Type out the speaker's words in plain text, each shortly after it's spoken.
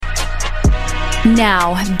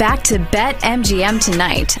Now, back to BetMGM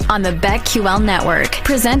Tonight on the BetQL Network,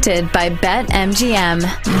 presented by BetMGM.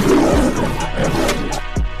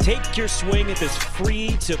 Take your swing at this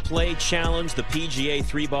free-to-play challenge, the PGA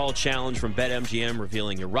 3-Ball Challenge from BetMGM,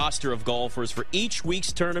 revealing your roster of golfers for each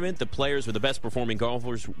week's tournament. The players with the best-performing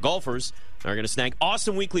golfers are going to snag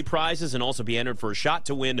awesome weekly prizes and also be entered for a shot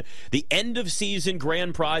to win the end-of-season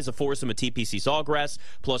grand prize, a foursome of TPC Sawgrass,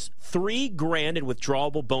 plus $3,000 in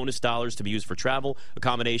withdrawable bonus dollars to be used for travel,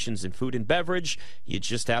 accommodations, and food and beverage. You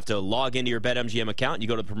just have to log into your BetMGM account. You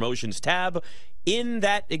go to the promotions tab. In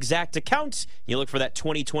that exact account, you look for that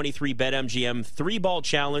 2023 BetMGM 3-Ball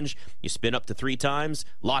Challenge. You spin up to 3 times,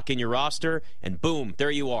 lock in your roster, and boom, there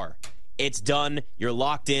you are. It's done. You're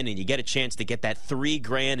locked in, and you get a chance to get that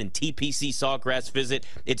 $3,000 in TPC Sawgrass visit.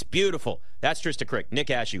 It's beautiful. That's Trista Crick, Nick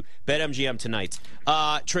Ashew, BetMGM Tonight.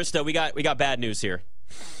 Trista, we got bad news here.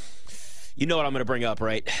 You know what I'm going to bring up,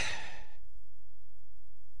 right?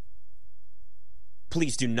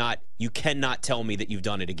 Please do not. You cannot tell me that you've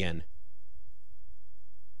done it again.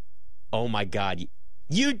 Oh, my God.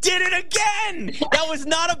 You did it again! That was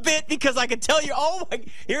not a bit because I could tell you. Oh, my.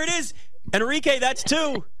 Here it is. Enrique, that's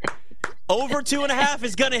 2. Over 2.5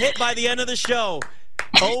 is going to hit by the end of the show.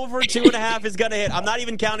 Over 2.5 is going to hit. I'm not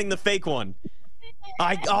even counting the fake one.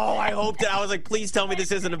 I hoped it. I was like, please tell me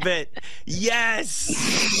this isn't a bit. Yes!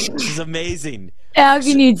 This is amazing. How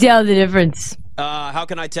can you tell the difference? How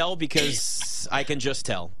can I tell? Because I can just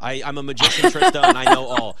tell. I'm a magician, Trista, and I know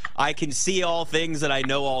all. I can see all things, and I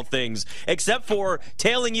know all things. Except for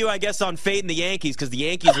tailing you, I guess, on fading the Yankees, because the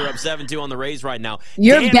Yankees are up 7-2 on the Rays right now.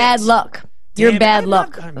 You're bad luck. You're bad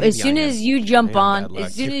luck. Not, as soon as you jump on,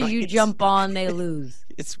 they lose.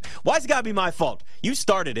 Why's it got to be my fault? You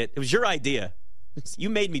started it. It was your idea. You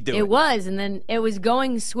made me do it. It was, and then it was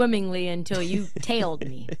going swimmingly until you tailed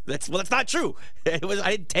me. That's not true. I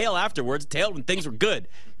didn't tail afterwards. Tailed when things were good. It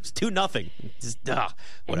was 2-0. Just whatever.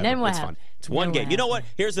 And then what it's happened? fun. It's one game. You know what?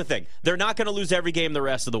 Here's the thing. They're not going to lose every game the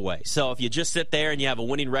rest of the way. So if you just sit there and you have a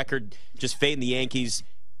winning record, just fading the Yankees,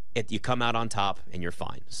 you come out on top and you're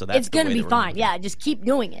fine. So that's going to be fine. Yeah, just keep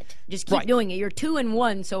doing it. Just keep doing it. You're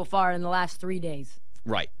 2-1 so far in the last 3 days.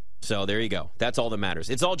 Right. So there you go. That's all that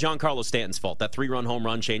matters. It's all Giancarlo Stanton's fault. That 3-run home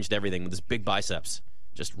run changed everything with his big biceps.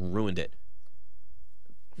 Just ruined it.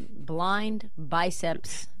 Blind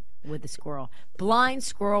biceps with a squirrel. Blind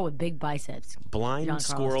squirrel with big biceps. Blind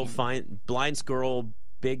squirrel,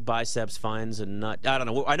 big biceps finds a nut. I don't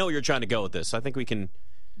know. I know where you're trying to go with this. I think we can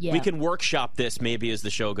workshop this maybe as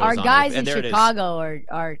the show goes on. Our guys in Chicago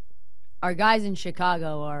our guys in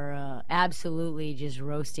Chicago are absolutely just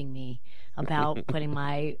roasting me about putting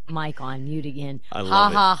my mic on mute again.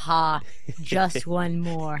 Ha. Just one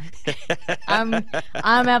more. I'm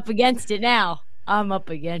up against it now. I'm up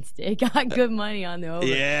against it. It got good money on the over.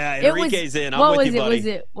 Yeah, Enrique's in. I'm with you,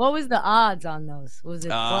 buddy. What was the odds on those? Was it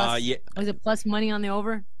plus? Was it plus money on the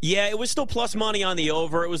over? Yeah, it was still plus money on the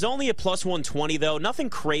over. It was only a plus 120 though. Nothing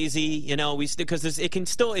crazy, you know. Because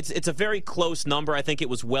it's a very close number. I think it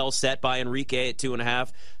was well set by Enrique at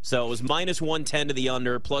 2.5. So it was minus 110 to the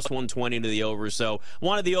under, plus 120 to the over. So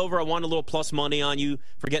wanted the over. I wanted a little plus money on you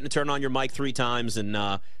for getting to turn on your mic 3 times, and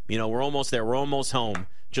we're almost there. We're almost home.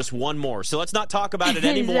 Just one more. So let's not talk about it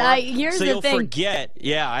anymore. Here's you'll the thing. Forget.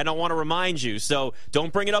 Yeah, I don't want to remind you. So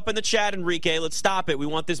don't bring it up in the chat, Enrique. Let's stop it. We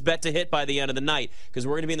want this bet to hit by the end of the night because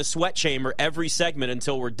we're going to be in the sweat chamber every segment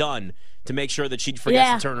until we're done to make sure that she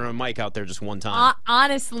forgets to turn her mic out there just one time.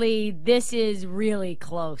 Honestly, this is really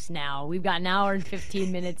close now. We've got an hour and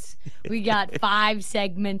 15 minutes. We got 5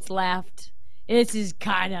 segments left. It's a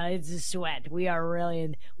sweat. We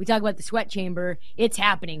talk about the sweat chamber. It's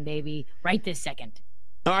happening, baby, right this second.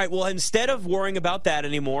 All right, well, instead of worrying about that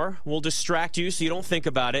anymore, we'll distract you so you don't think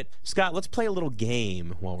about it. Scott, let's play a little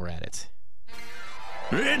game while we're at it.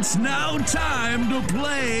 It's now time to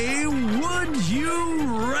play Would You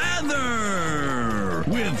Rather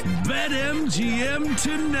with BetMGM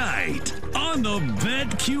Tonight on the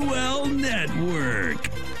BetQL Network.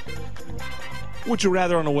 Would you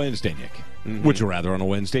rather on a Wednesday, Nick? Mm-hmm. Would you rather on a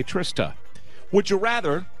Wednesday, Trista? Would you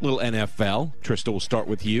rather, little NFL, Trista, we'll start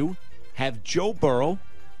with you, have Joe Burrow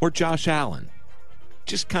or Josh Allen?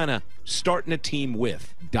 Just kind of starting a team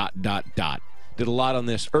with ... Did a lot on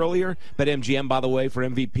this earlier. BetMGM, by the way, for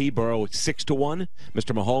MVP, Burrow at 6-1.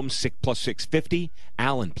 Mr. Mahomes, plus 650.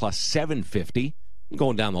 Allen, plus 750.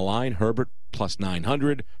 Going down the line, Herbert, plus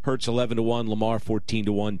 900. Hurts, 11-1. Lamar,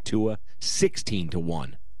 14-1. Tua,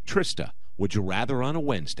 16-1. Trista, would you rather on a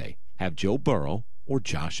Wednesday have Joe Burrow or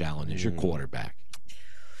Josh Allen as your quarterback?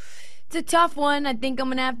 It's a tough one. I think I'm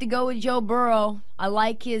going to have to go with Joe Burrow. I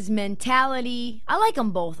like his mentality. I like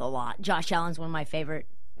them both a lot. Josh Allen's one of my favorite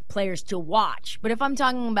players to watch. But if I'm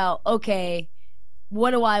talking about, okay,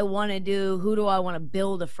 what do I want to do? Who do I want to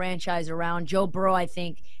build a franchise around? Joe Burrow, I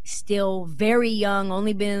think, still very young,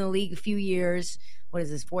 only been in the league a few years. What is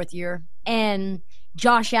his 4th year? And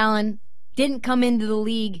Josh Allen didn't come into the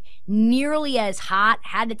league nearly as hot,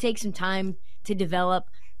 had to take some time to develop.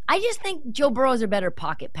 I just think Joe Burrow is a better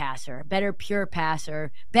pocket passer, better pure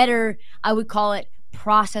passer, better, I would call it,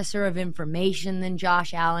 processor of information than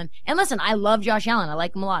Josh Allen. And listen, I love Josh Allen. I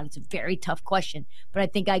like him a lot. It's a very tough question, but I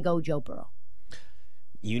think I go Joe Burrow.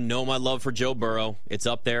 You know my love for Joe Burrow. It's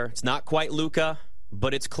up there. It's not quite Luka,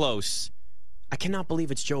 but it's close. I cannot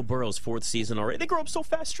believe it's Joe Burrow's 4th season already. They grow up so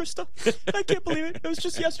fast, Trista. I can't believe it. It was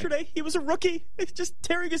just yesterday. He was a rookie. He's just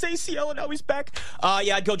tearing his ACL, and now he's back.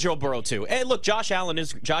 Yeah, I'd go Joe Burrow, too. Hey, look, Josh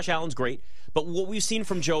Allen's great, but what we've seen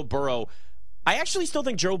from Joe Burrow, I actually still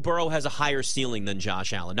think Joe Burrow has a higher ceiling than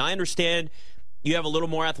Josh Allen. Now, I understand you have a little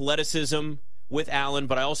more athleticism with Allen,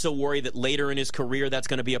 but I also worry that later in his career that's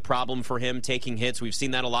going to be a problem for him taking hits. We've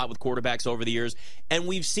seen that a lot with quarterbacks over the years, and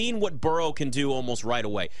we've seen what Burrow can do almost right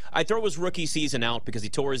away. I throw his rookie season out because he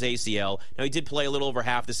tore his ACL. Now, he did play a little over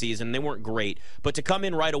half the season, and they weren't great, but to come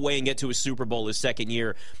in right away and get to a Super Bowl his 2nd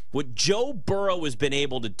year, what Joe Burrow has been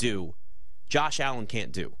able to do, Josh Allen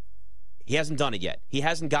can't do. He hasn't done it yet. He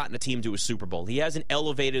hasn't gotten a team to a Super Bowl. He hasn't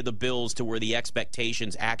elevated the Bills to where the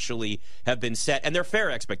expectations actually have been set. And they're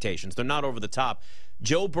fair expectations. They're not over the top.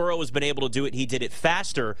 Joe Burrow has been able to do it. He did it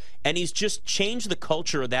faster, and he's just changed the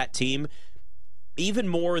culture of that team even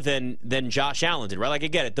more than Josh Allen did, right? Like, I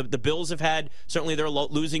get it. The Bills have had certainly their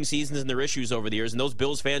losing seasons and their issues over the years, and those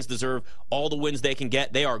Bills fans deserve all the wins they can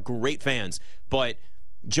get. They are great fans. But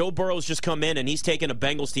Joe Burrow's just come in, and he's taken a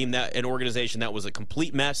Bengals team, an organization that was a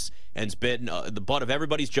complete mess and has been the butt of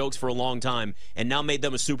everybody's jokes for a long time, and now made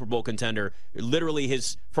them a Super Bowl contender, literally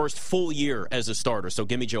his first full year as a starter. So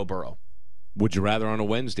give me Joe Burrow. Would you rather on a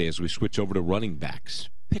Wednesday as we switch over to running backs?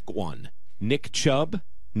 Pick one. Nick Chubb,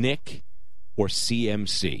 Nick, or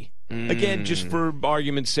CMC? Again, just for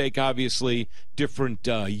argument's sake, obviously, different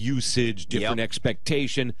usage, different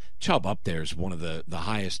expectation. Chubb up there is one of the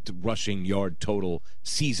highest rushing yard total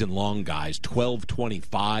season-long guys,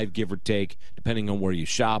 12.25, give or take, depending on where you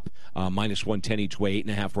shop. -110 each way,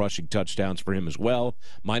 8.5 rushing touchdowns for him as well.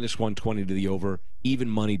 -120 to the over, even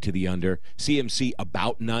money to the under. CMC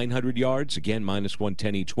about 900 yards, again,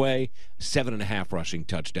 -110 each way, 7.5 rushing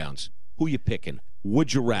touchdowns. Who you picking?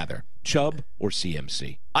 Would you rather, Chubb or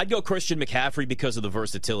CMC? I'd go Christian McCaffrey because of the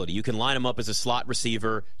versatility. You can line him up as a slot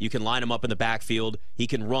receiver. You can line him up in the backfield. He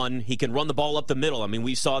can run. He can run the ball up the middle. I mean,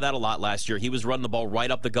 we saw that a lot last year. He was running the ball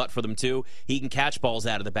right up the gut for them, too. He can catch balls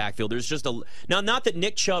out of the backfield. There's just Now, not that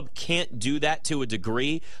Nick Chubb can't do that to a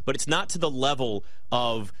degree, but it's not to the level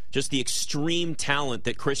of just the extreme talent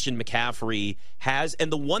that Christian McCaffrey has.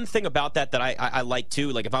 And the one thing about that I like,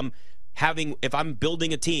 too, like if I'm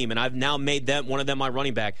building a team and I've now made one of them my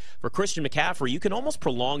running back, for Christian McCaffrey, you can almost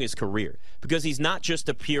prolong his career because he's not just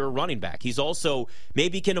a pure running back. He's also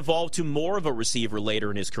maybe can evolve to more of a receiver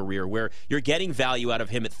later in his career where you're getting value out of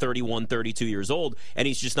him at 31, 32 years old, and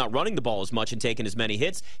he's just not running the ball as much and taking as many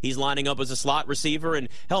hits. He's lining up as a slot receiver and,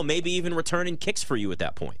 hell, maybe even returning kicks for you at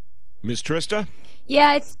that point. Miss Trista?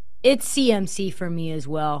 Yeah, it's CMC for me as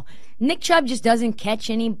well. Nick Chubb just doesn't catch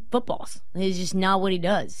any footballs. It's just not what he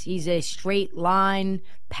does. He's a straight line,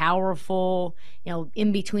 powerful,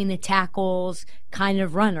 in between the tackles kind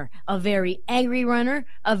of runner. A very angry runner,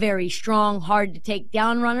 a very strong, hard to take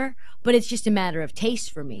down runner, but it's just a matter of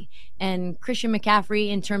taste for me. And Christian McCaffrey,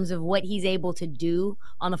 in terms of what he's able to do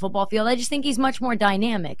on the football field, I just think he's much more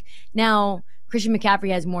dynamic. Now, Christian McCaffrey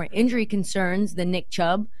has more injury concerns than Nick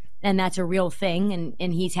Chubb, and that's a real thing,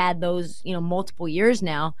 and he's had those, multiple years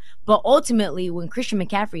now. But ultimately, when Christian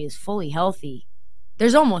McCaffrey is fully healthy,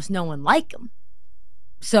 there's almost no one like him.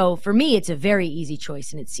 So for me, it's a very easy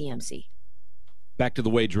choice, and it's CMC. Back to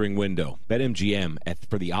the wagering window. BetMGM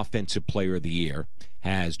for the Offensive Player of the Year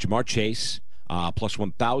has Jamar Chase plus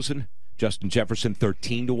 1,000, Justin Jefferson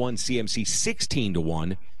 13-1, CMC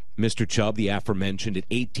 16-1, Mr. Chubb, the aforementioned, at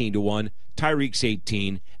 18-1, Tyreek's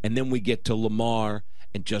 18, and then we get to Lamar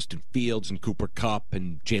and Justin Fields and Cooper Kupp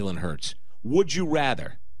and Jalen Hurts. Would you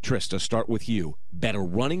rather, Trista, start with you, bet a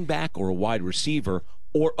running back or a wide receiver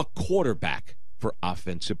or a quarterback for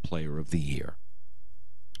Offensive Player of the Year?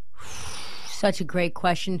 Such a great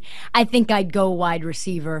question. I think I'd go wide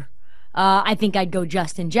receiver. I think I'd go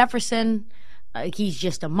Justin Jefferson. He's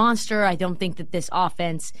just a monster. I don't think that this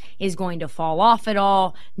offense is going to fall off at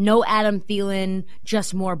all. No Adam Thielen,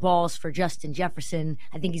 just more balls for Justin Jefferson.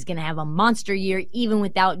 I think he's going to have a monster year even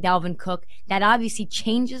without Dalvin Cook. That obviously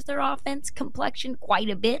changes their offense complexion quite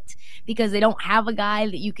a bit because they don't have a guy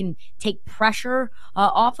that you can take pressure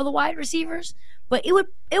off of the wide receivers. But it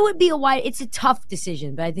would be it's a tough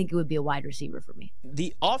decision, but I think it would be a wide receiver for me.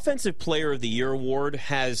 The Offensive Player of the Year award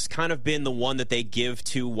has kind of been the one that they give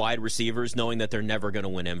to wide receivers knowing that they're never going to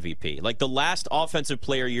win MVP. Like the last Offensive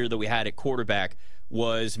Player year that we had at quarterback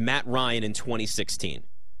was Matt Ryan in 2016.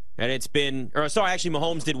 And it's been, actually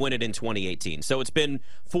Mahomes did win it in 2018. So it's been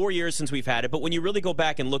 4 years since we've had it. But when you really go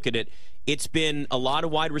back and look at it, it's been a lot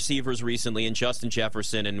of wide receivers recently, and Justin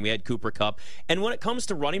Jefferson, and we had Cooper Kupp. And when it comes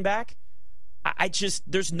to running back,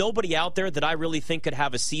 there's nobody out there that I really think could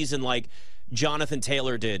have a season like Jonathan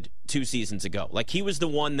Taylor did 2 seasons ago. Like, he was the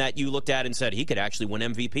one that you looked at and said he could actually win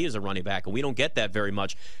MVP as a running back, and we don't get that very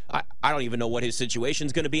much. I don't even know what his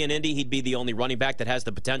situation's going to be in Indy. He'd be the only running back that has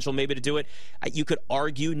the potential maybe to do it. You could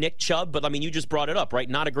argue Nick Chubb, but I mean, you just brought it up, right?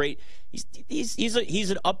 Not a great. He's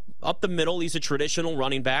an up the middle. He's a traditional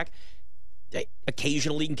running back.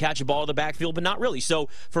 Occasionally can catch a ball in the backfield, but not really. So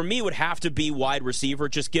for me, it would have to be wide receiver,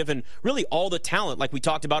 just given really all the talent, like we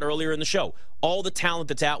talked about earlier in the show, all the talent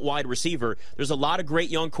that's at wide receiver. There's a lot of great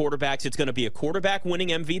young quarterbacks. It's going to be a quarterback winning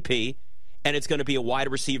MVP, and it's going to be a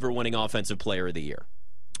wide receiver winning Offensive Player of the Year.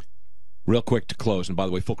 Real quick to close, and by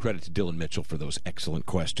the way, full credit to Dylan Mitchell for those excellent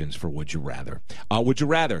questions for Would You Rather. Would you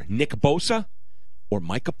rather Nick Bosa or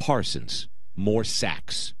Micah Parsons? More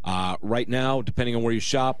sacks. Right now, depending on where you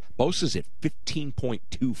shop, Bosa's at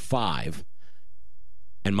 15.25,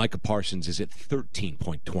 and Micah Parsons is at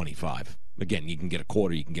 13.25. Again, you can get a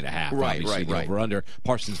quarter, you can get a half. Right. Over-under.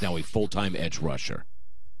 Parsons now a full-time edge rusher.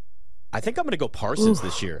 I think I'm going to go Parsons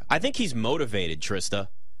this year. I think he's motivated, Trista.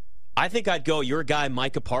 I think I'd go your guy,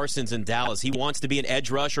 Micah Parsons in Dallas. He wants to be an edge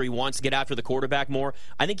rusher. He wants to get after the quarterback more.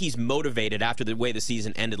 I think he's motivated after the way the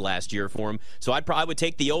season ended last year for him. So I would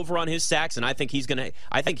take the over on his sacks, and I think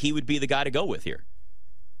he would be the guy to go with here.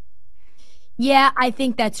 Yeah, I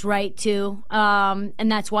think that's right too. And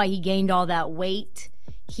that's why he gained all that weight.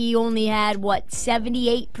 He only had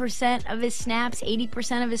 78% of his snaps,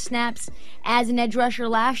 80% of his snaps as an edge rusher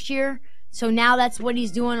last year. So now that's what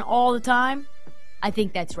he's doing all the time. I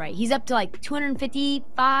think that's right. He's up to like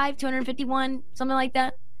 255, 251, something like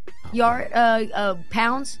that.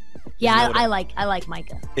 Pounds. Yeah, I like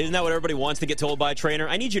Micah. Isn't that what everybody wants to get told by a trainer?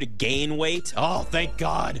 I need you to gain weight. Oh, thank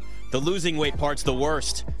God. The losing weight part's the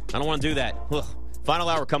worst. I don't want to do that. Ugh. Final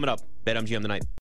hour coming up. BetMGM tonight.